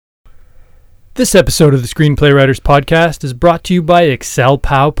This episode of the Screenplay Writers Podcast is brought to you by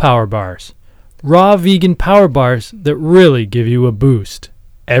ExcelPow Power Bars. Raw vegan power bars that really give you a boost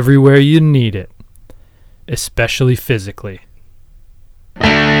everywhere you need it, especially physically.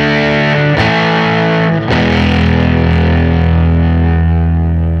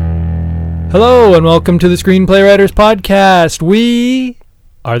 Hello and welcome to the Screenplay Writers Podcast. We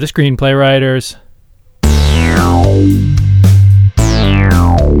are the Screenplay Writers.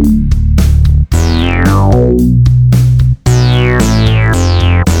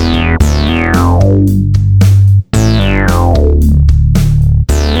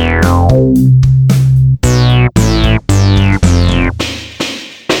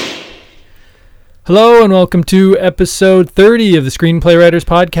 Hello and welcome to episode 30 of the Screenplay Writers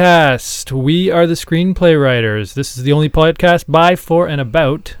Podcast. We are the Screenplay Writers. This is the only podcast by, for, and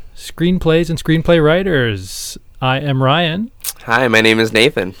about screenplays and screenplay writers. I am Ryan. Hi, my name is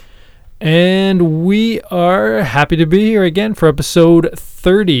Nathan. And we are happy to be here again for episode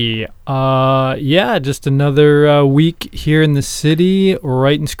 30. Just another week here in the city,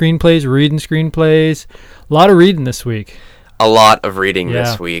 writing screenplays, reading screenplays. A lot of reading this week. A lot of reading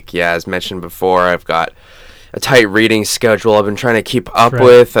this week. Yeah, as mentioned before, I've got a tight reading schedule I've been trying to keep up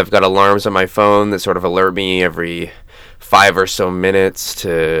with. I've got alarms on my phone that sort of alert me every 5 or so minutes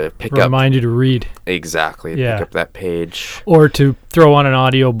to remind you to read. Exactly. Pick up that page. Or to throw on an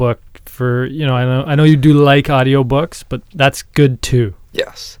audiobook for, I know you do like audiobooks, but that's good too.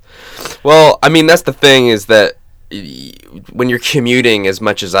 Yes. Well, I mean, that's the thing is that when you're commuting as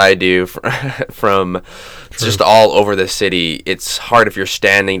much as I do from just all over the city, it's hard if you're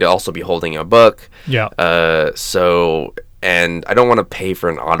standing to also be holding a book. Yeah. And I don't want to pay for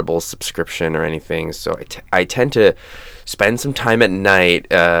an Audible subscription or anything, so I tend to spend some time at night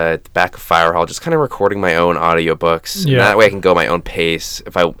at the back of Fire Hall just kind of recording my own audiobooks. Yeah. And that way I can go my own pace.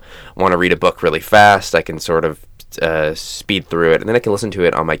 If I want to read a book really fast, I can sort of speed through it, and then I can listen to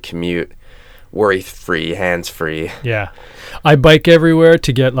it on my commute. Worry-free, hands-free. Yeah. I bike everywhere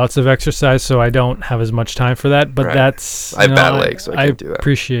to get lots of exercise, so I don't have as much time for that, but that's... I have bad legs, so I can't do that. I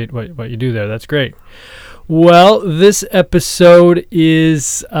appreciate what you do there. That's great. Well, this episode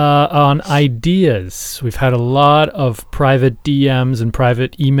is on ideas. We've had a lot of private DMs and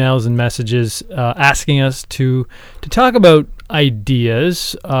private emails and messages asking us to talk about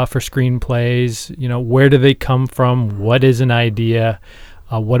ideas for screenplays. Where do they come from? What is an idea?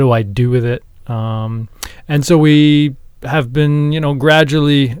 What do I do with it? And so we have been,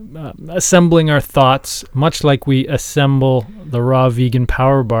 gradually assembling our thoughts, much like we assemble the raw vegan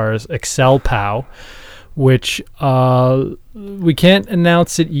power bars, ExcelPow, which we can't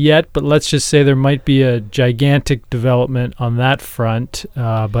announce it yet, but let's just say there might be a gigantic development on that front.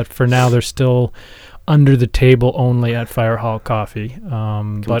 But for now, they're still under the table only at Fire Hall Coffee.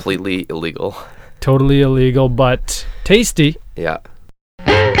 Completely illegal. Totally illegal, but tasty. Yeah.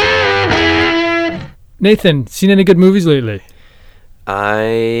 Nathan, seen any good movies lately? What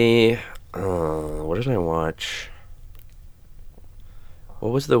did I watch?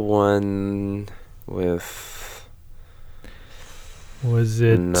 What was the one with... Was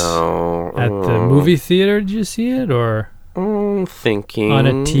it at the movie theater? Did you see it, or thinking on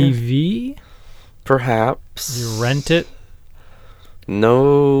a TV? Perhaps. You rent it?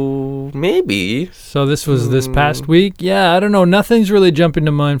 No, maybe. So this was this past week? Yeah, I don't know. Nothing's really jumping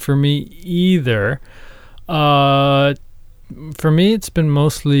to mind for me either. For me, it's been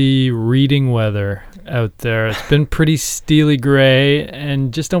mostly reading weather out there. It's been pretty steely gray,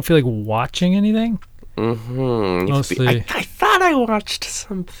 and just don't feel like watching anything. Mm-hmm. Mostly. I thought I watched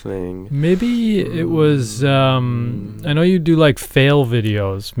something. Maybe it was. I know you do like fail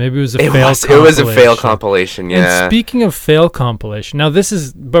videos. Maybe it was a fail compilation. It was a fail compilation. Yeah. And speaking of fail compilation, now this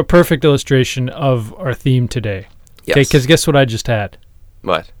is a perfect illustration of our theme today. Yes. Okay, because guess what I just had?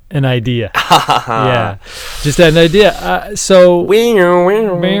 What? An idea. Yeah, just had an idea. So put it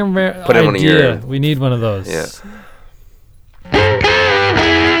on your ear. We need one of those. Yeah.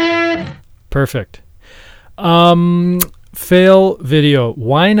 Perfect. Fail video.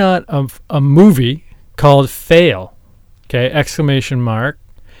 Why not a movie called Fail? Okay, exclamation mark.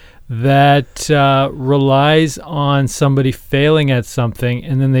 That relies on somebody failing at something,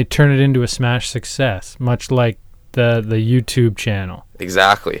 and then they turn it into a smash success, much like the YouTube channel.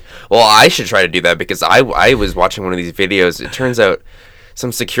 Exactly. Well, I should try to do that because I was watching one of these videos. It turns out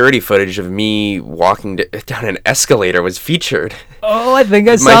some security footage of me walking down an escalator was featured. Oh, I think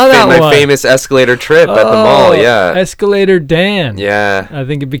I saw that one. My famous escalator trip at the mall, yeah. Escalator Dan. Yeah. I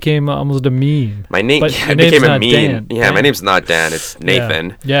think it became almost a meme. My name became a meme. Dan. Yeah, Dan. My name's not Dan. It's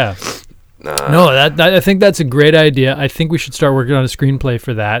Nathan. Yeah. No, I think that's a great idea. I think we should start working on a screenplay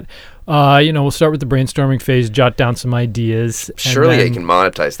for that. We'll start with the brainstorming phase, jot down some ideas. Surely I can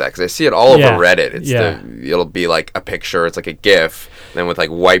monetize that, because I see it all over Reddit. It'll be like a picture, it's like a GIF, then with like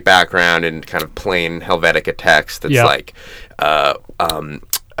white background and kind of plain Helvetica text. That's like,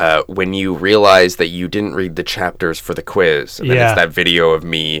 when you realize that you didn't read the chapters for the quiz, and then it's that video of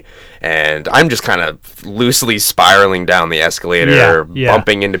me, and I'm just kind of loosely spiraling down the escalator,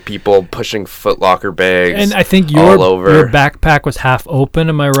 bumping into people, pushing Foot Locker bags, and I think your backpack was half open.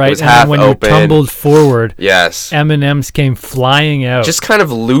 Am I right? It was half when open. You tumbled forward, M&Ms came flying out. Just kind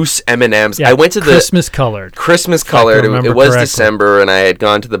of loose M&Ms. Yeah, I went to Christmas colored. It was December, and I had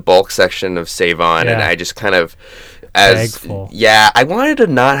gone to the bulk section of Save-On, and I just kind of. I wanted to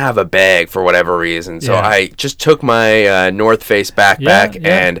not have a bag for whatever reason, so I just took my North Face backpack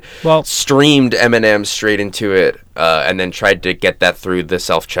and streamed M&Ms straight into it, and then tried to get that through the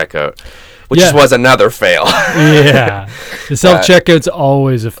self-checkout, which was another fail. The self-checkout's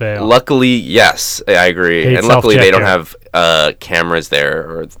always a fail. Luckily, yes, I agree, and luckily they don't have cameras there,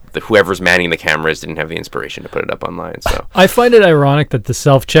 or whoever's manning the cameras didn't have the inspiration to put it up online. So I find it ironic that the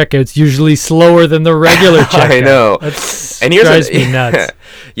self-checkout's usually slower than the regular checkout. I know. And drives me nuts.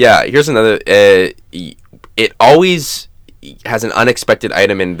 Here's another. It always has an unexpected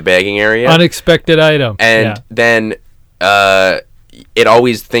item in the bagging area. Unexpected item. And then it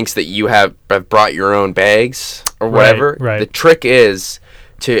always thinks that you have brought your own bags or whatever. Right. The trick is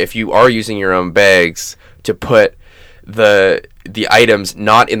if you are using your own bags, to put the items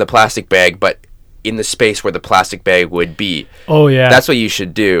not in the plastic bag, but in the space where the plastic bag would be. Oh yeah, that's what you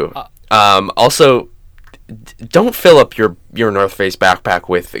should do. Also, don't fill up your North Face backpack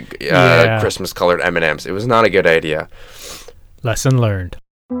with Christmas colored M&Ms. It was not a good idea. Lesson learned.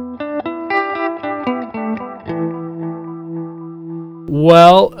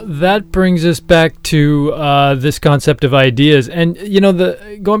 Well, that brings us back to this concept of ideas. And,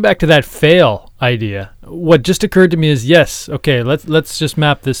 going back to that fail idea, what just occurred to me is, let's just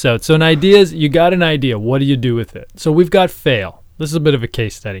map this out. So you got an idea. What do you do with it? So we've got fail. This is a bit of a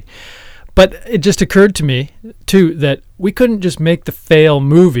case study. But it just occurred to me, too, that we couldn't just make the fail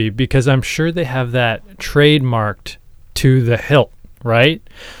movie, because I'm sure they have that trademarked to the hilt. Right?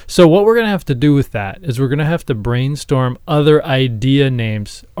 So what we're going to have to do with that is we're going to have to brainstorm other idea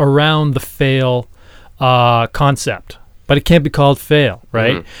names around the fail concept. But it can't be called fail,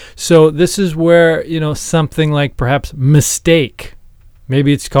 right? Mm-hmm. So this is where, something like perhaps mistake.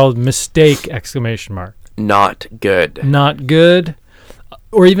 Maybe it's called mistake, ! Not good. Not good.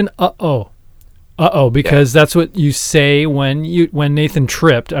 Or even uh-oh, because that's what you say when Nathan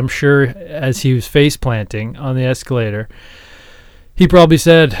tripped, I'm sure, as he was face planting on the escalator. He probably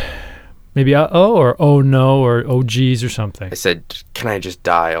said maybe uh-oh or oh no or oh geez or something. I said, can I just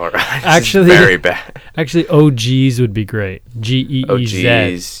die? Or actually, very bad. Actually, oh geez would be great. Geez. Oh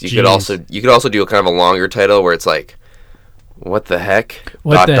geez. You could also do a kind of a longer title where it's like, what the heck?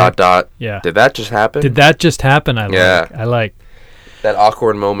 Dot. Yeah. Did that just happen? I like. That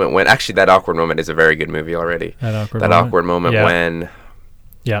awkward moment when... Actually, that awkward moment is a very good movie already. That awkward moment when...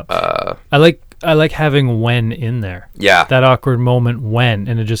 Yeah. I like having when in there. Yeah. That awkward moment when,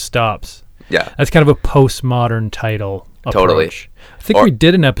 and it just stops. Yeah. That's kind of a postmodern title approach. Totally. I think we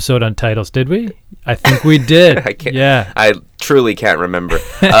did an episode on titles, did we? I think we did. I truly can't remember.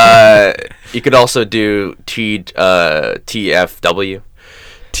 You could also do TFW.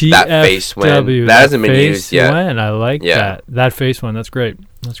 That face when. That hasn't been used yet. When. I like that. That face when. That's great.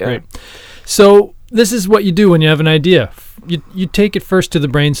 Great. So this is what you do when you have an idea. You take it first to the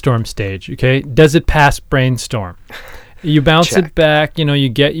brainstorm stage, okay? Does it pass brainstorm? You bounce it back, you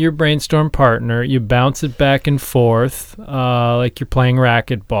get your brainstorm partner, you bounce it back and forth like you're playing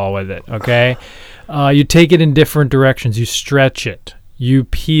racquetball with it, okay? You take it in different directions. You stretch it. You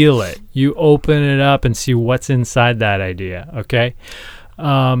peel it. You open it up and see what's inside that idea, okay?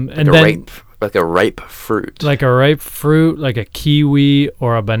 Like a ripe fruit. Like a ripe fruit, like a kiwi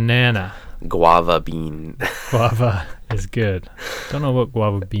or a banana. Guava bean. Guava is good. Don't know what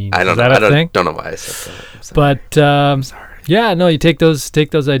guava bean. I don't know. Don't know why I said that. But I'm sorry. Yeah, no. You take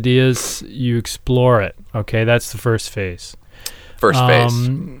those ideas. You explore it. Okay, that's the first phase.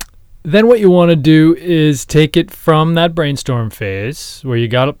 Then what you want to do is take it from that brainstorm phase where you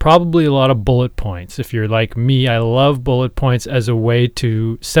got probably a lot of bullet points. If you're like me, I love bullet points as a way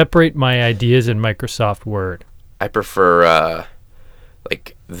to separate my ideas in Microsoft Word. I prefer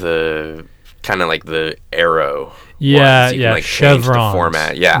like the kind of like the arrow. Yeah, chevron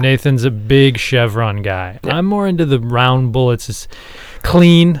format. Yeah, Nathan's a big chevron guy. Yeah. I'm more into the round bullets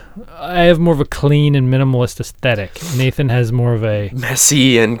clean. I have more of a clean and minimalist aesthetic. Nathan has more of a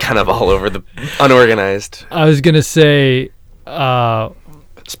messy and kind of all over the unorganized. I was gonna say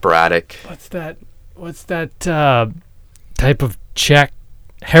sporadic. What's that type of check?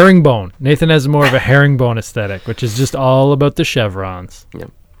 Herringbone. Nathan has more of a herringbone aesthetic, which is just all about the chevrons.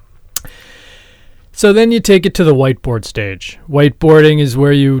 Yep. So then you take it to the whiteboard stage. Whiteboarding is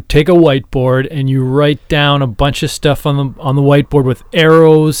where you take a whiteboard and you write down a bunch of stuff on the whiteboard with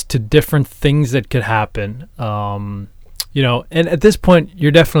arrows to different things that could happen. And at this point,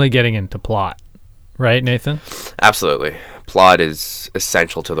 you're definitely getting into plot. Right, Nathan? Absolutely. Plot is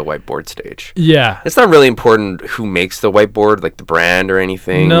essential to the whiteboard stage. Yeah. It's not really important who makes the whiteboard, like the brand or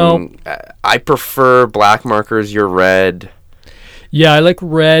anything. No. I prefer black markers. You're red. Yeah, I like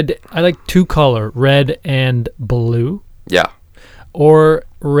red. I like two color, red and blue. Yeah. Or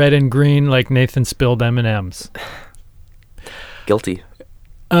red and green, like Nathan spilled M&Ms. Guilty.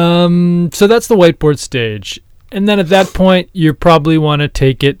 So that's the whiteboard stage. And then at that point, you probably want to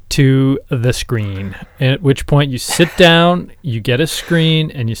take it to the screen. At which point you sit down, you get a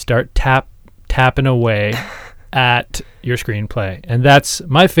screen, and you start tapping away at your screenplay. And that's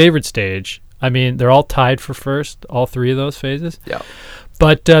my favorite stage. I mean, they're all tied for first, all three of those phases. Yeah.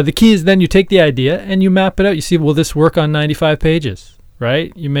 But the key is then you take the idea and you map it out. You see, will this work on 95 pages,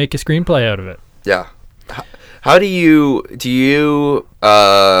 right? You make a screenplay out of it. Yeah. How do you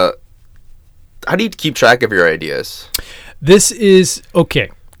keep track of your ideas? This is,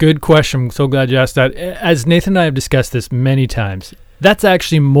 okay, good question. I'm so glad you asked that. As Nathan and I have discussed this many times, that's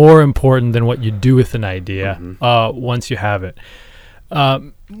actually more important than what you do with an idea once you have it.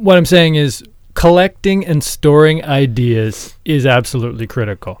 What I'm saying is collecting and storing ideas is absolutely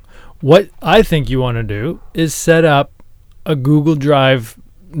critical. What I think you want to do is set up a Google Drive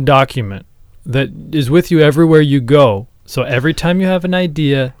document that is with you everywhere you go. So every time you have an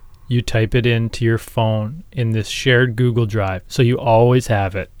idea, you type it into your phone in this shared Google Drive. So you always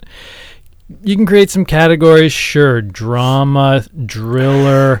have it. You can create some categories, sure, drama,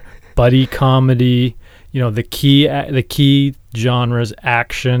 driller, buddy comedy, the key genres,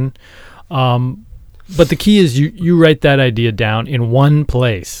 action. But the key is you write that idea down in one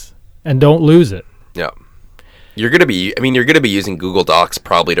place and don't lose it. Yeah. You're going to be using Google Docs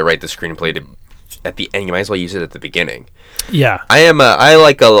probably to write the screenplay at the end. You might as well use it at the beginning. Yeah. I have a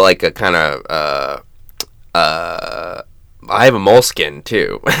Moleskine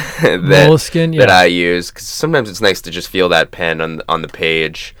too. that I use, because sometimes it's nice to just feel that pen on the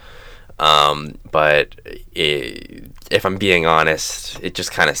page. But if I'm being honest, it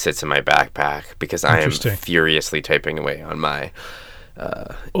just kind of sits in my backpack because I am furiously typing away on my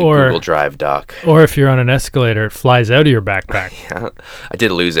Google Drive doc. Or if you're on an escalator, it flies out of your backpack. Yeah, I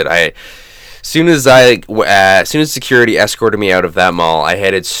did lose it. As soon as security escorted me out of that mall, I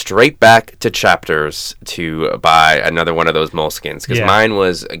headed straight back to Chapters to buy another one of those Moleskines because mine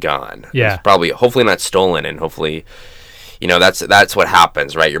was gone. Yeah, it was probably, hopefully not stolen, and hopefully, that's what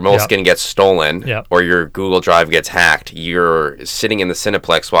happens, right? Your Moleskine gets stolen, or your Google Drive gets hacked. You're sitting in the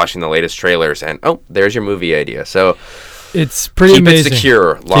Cineplex watching the latest trailers, and there's your movie idea. So it's pretty amazing. Keep it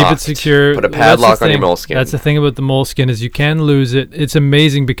secure, locked. Keep it secure. Put a padlock on your Moleskine. That's the thing about the Moleskine is you can lose it. It's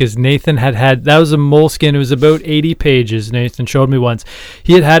amazing because Nathan had that was a Moleskine. It was about 80 pages. Nathan showed me once.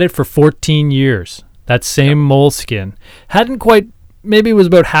 He had it for 14 years. That same Moleskine hadn't quite. Maybe it was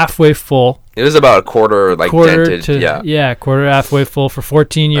about halfway full. It was about a quarter dented. Quarter halfway full for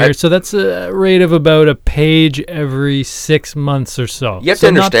 14 years. So that's a rate of about a page every 6 months or so. You have to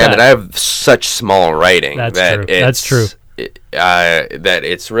understand that I have such small writing. That's true. That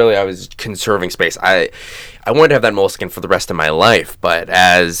it's really, I was conserving space. I wanted to have that Moleskine for the rest of my life, but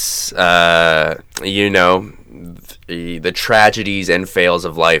as the tragedies and fails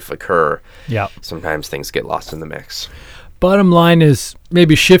of life occur, sometimes things get lost in the mix. Bottom line is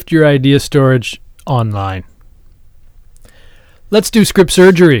maybe shift your idea storage online. Let's do script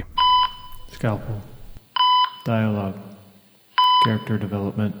surgery. Scalpel. Dialogue. Character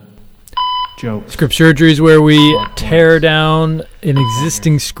development. Joke. Script surgery is where we tear down an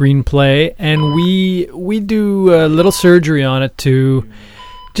existing screenplay and we do a little surgery on it to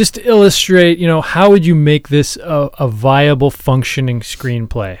just illustrate, how would you make this a viable, functioning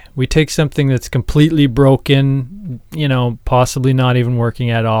screenplay? We take something that's completely broken, possibly not even working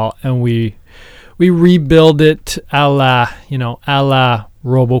at all, and we rebuild it a la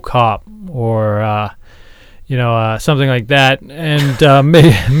RoboCop or something like that, and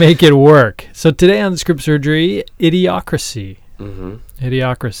make it work. So today on the script surgery, Idiocracy. Mm-hmm.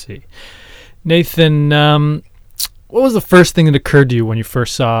 Idiocracy. Nathan, what was the first thing that occurred to you when you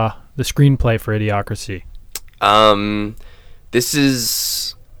first saw the screenplay for Idiocracy? this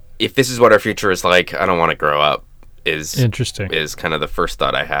is what our future is like, I don't want to grow up. Is interesting. Is kind of the first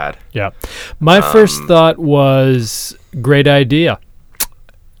thought I had. Yeah. My first thought was great idea.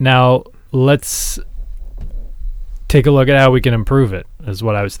 Now let's take a look at how we can improve it, is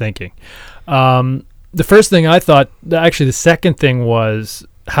what I was thinking. The first thing I thought, actually the second thing, was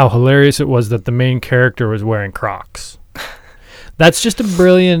how hilarious it was that the main character was wearing Crocs. That's just a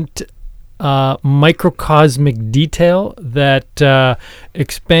brilliant microcosmic detail that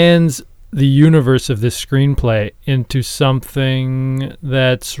expands the universe of this screenplay into something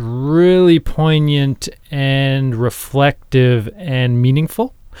that's really poignant and reflective and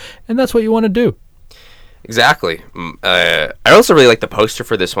meaningful. And that's what you want to do. Exactly. I also really like the poster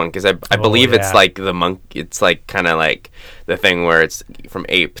for this one, because I believe it's like the monk. It's like kind of like the thing where it's from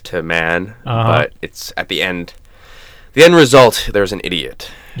ape to man, but it's at the end. The end result, there's an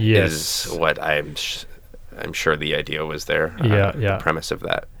idiot. Yes, is what I'm sure the idea was there. The premise of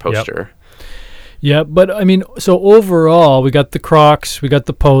that poster. Yep. Yeah, but I mean, so overall, we got the Crocs, we got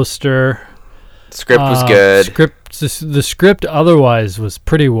the poster. The script was good. The script otherwise was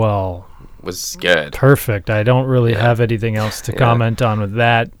pretty well. Was good. Perfect. I don't really have anything else to comment on with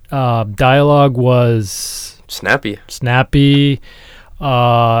that. Dialogue was snappy.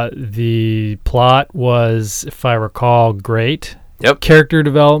 The plot was, if I recall, great. Yep. Character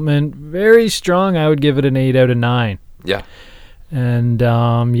development, very strong. I would give it an 8 out of 9. Yeah. And,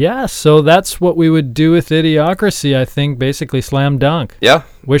 so that's what we would do with Idiocracy, I think, basically slam dunk. Yeah.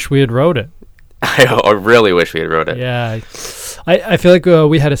 Wish we had wrote it. I really wish we had wrote it. Yeah. I feel like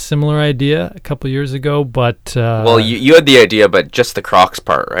we had a similar idea a couple years ago, but... well, you had the idea, but just the Crocs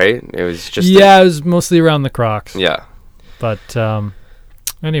part, right? It was just... Yeah, it was mostly around the Crocs. Yeah. But,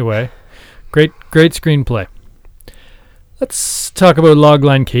 anyway, great screenplay. Let's talk about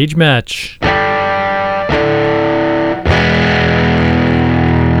Logline Cage Match.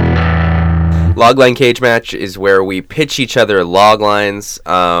 Logline Cage Match is where we pitch each other log lines,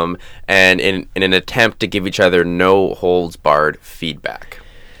 and in an attempt to give each other no holds barred feedback.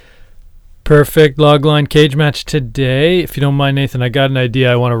 Perfect Logline Cage Match today. If you don't mind, Nathan, I got an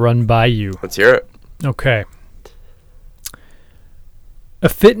idea I want to run by you. Let's hear it. Okay. A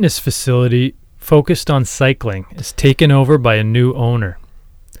fitness facility focused on cycling is taken over by a new owner.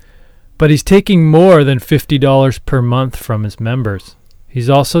 But he's taking more than $50 per month from his members. He's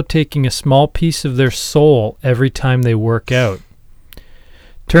also taking a small piece of their soul every time they work out.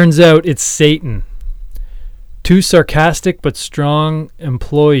 Turns out it's Satan. Two sarcastic but strong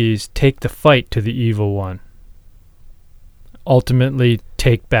employees take the fight to the evil one. Ultimately,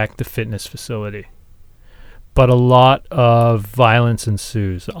 take back the fitness facility. But a lot of violence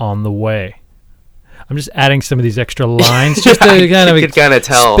ensues on the way. I'm just adding some of these extra lines just to kind of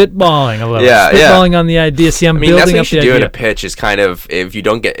tell. Spitballing a little. Yeah, spitballing on the idea. See, I'm building that's what up you should the do idea. in a pitch is kind of if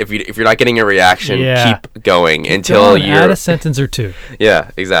you're not getting a reaction, keep going until you add a sentence or two.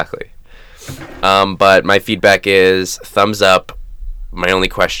 Yeah, exactly. But my feedback is thumbs up. My only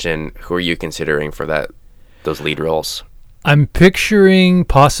question: who are you considering for those lead roles? I'm picturing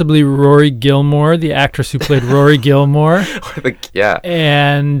possibly Rory Gilmore, the actress who played Rory Gilmore. Yeah.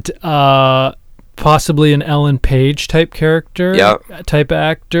 And possibly an Ellen Page type character, type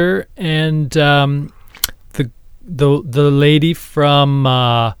actor, and the lady from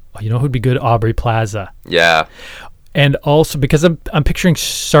who'd be good, Aubrey Plaza. Yeah. And also because I'm picturing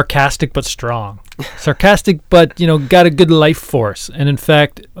sarcastic but strong, sarcastic but got a good life force. And in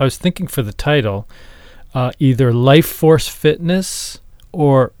fact, I was thinking for the title, either Life Force Fitness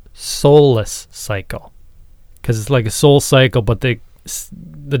or Soulless Cycle, because it's like a soul cycle, but the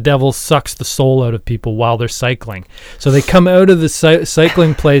devil sucks the soul out of people while they're cycling. So they come out of the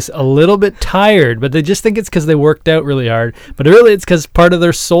cycling place a little bit tired, but they just think it's because they worked out really hard. But really it's because part of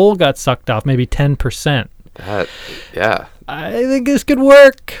their soul got sucked off, maybe 10%. Yeah. I think this could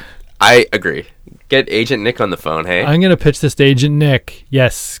work. I agree. Get Agent Nick on the phone, hey? I'm going to pitch this to Agent Nick.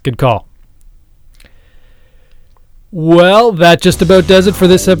 Yes, good call. Well, that just about does it for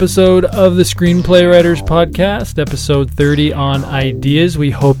this episode of the Screenplay Writers Podcast, episode 30 on ideas.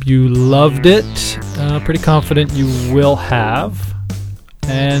 We hope you loved it. Pretty confident you will have.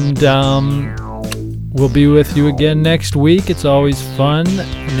 And we'll be with you again next week. It's always fun.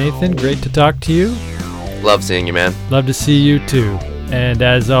 Nathan, great to talk to you. Love seeing you, man. Love to see you too. And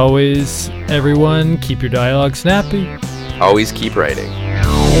as always, everyone, keep your dialogue snappy. Always keep writing.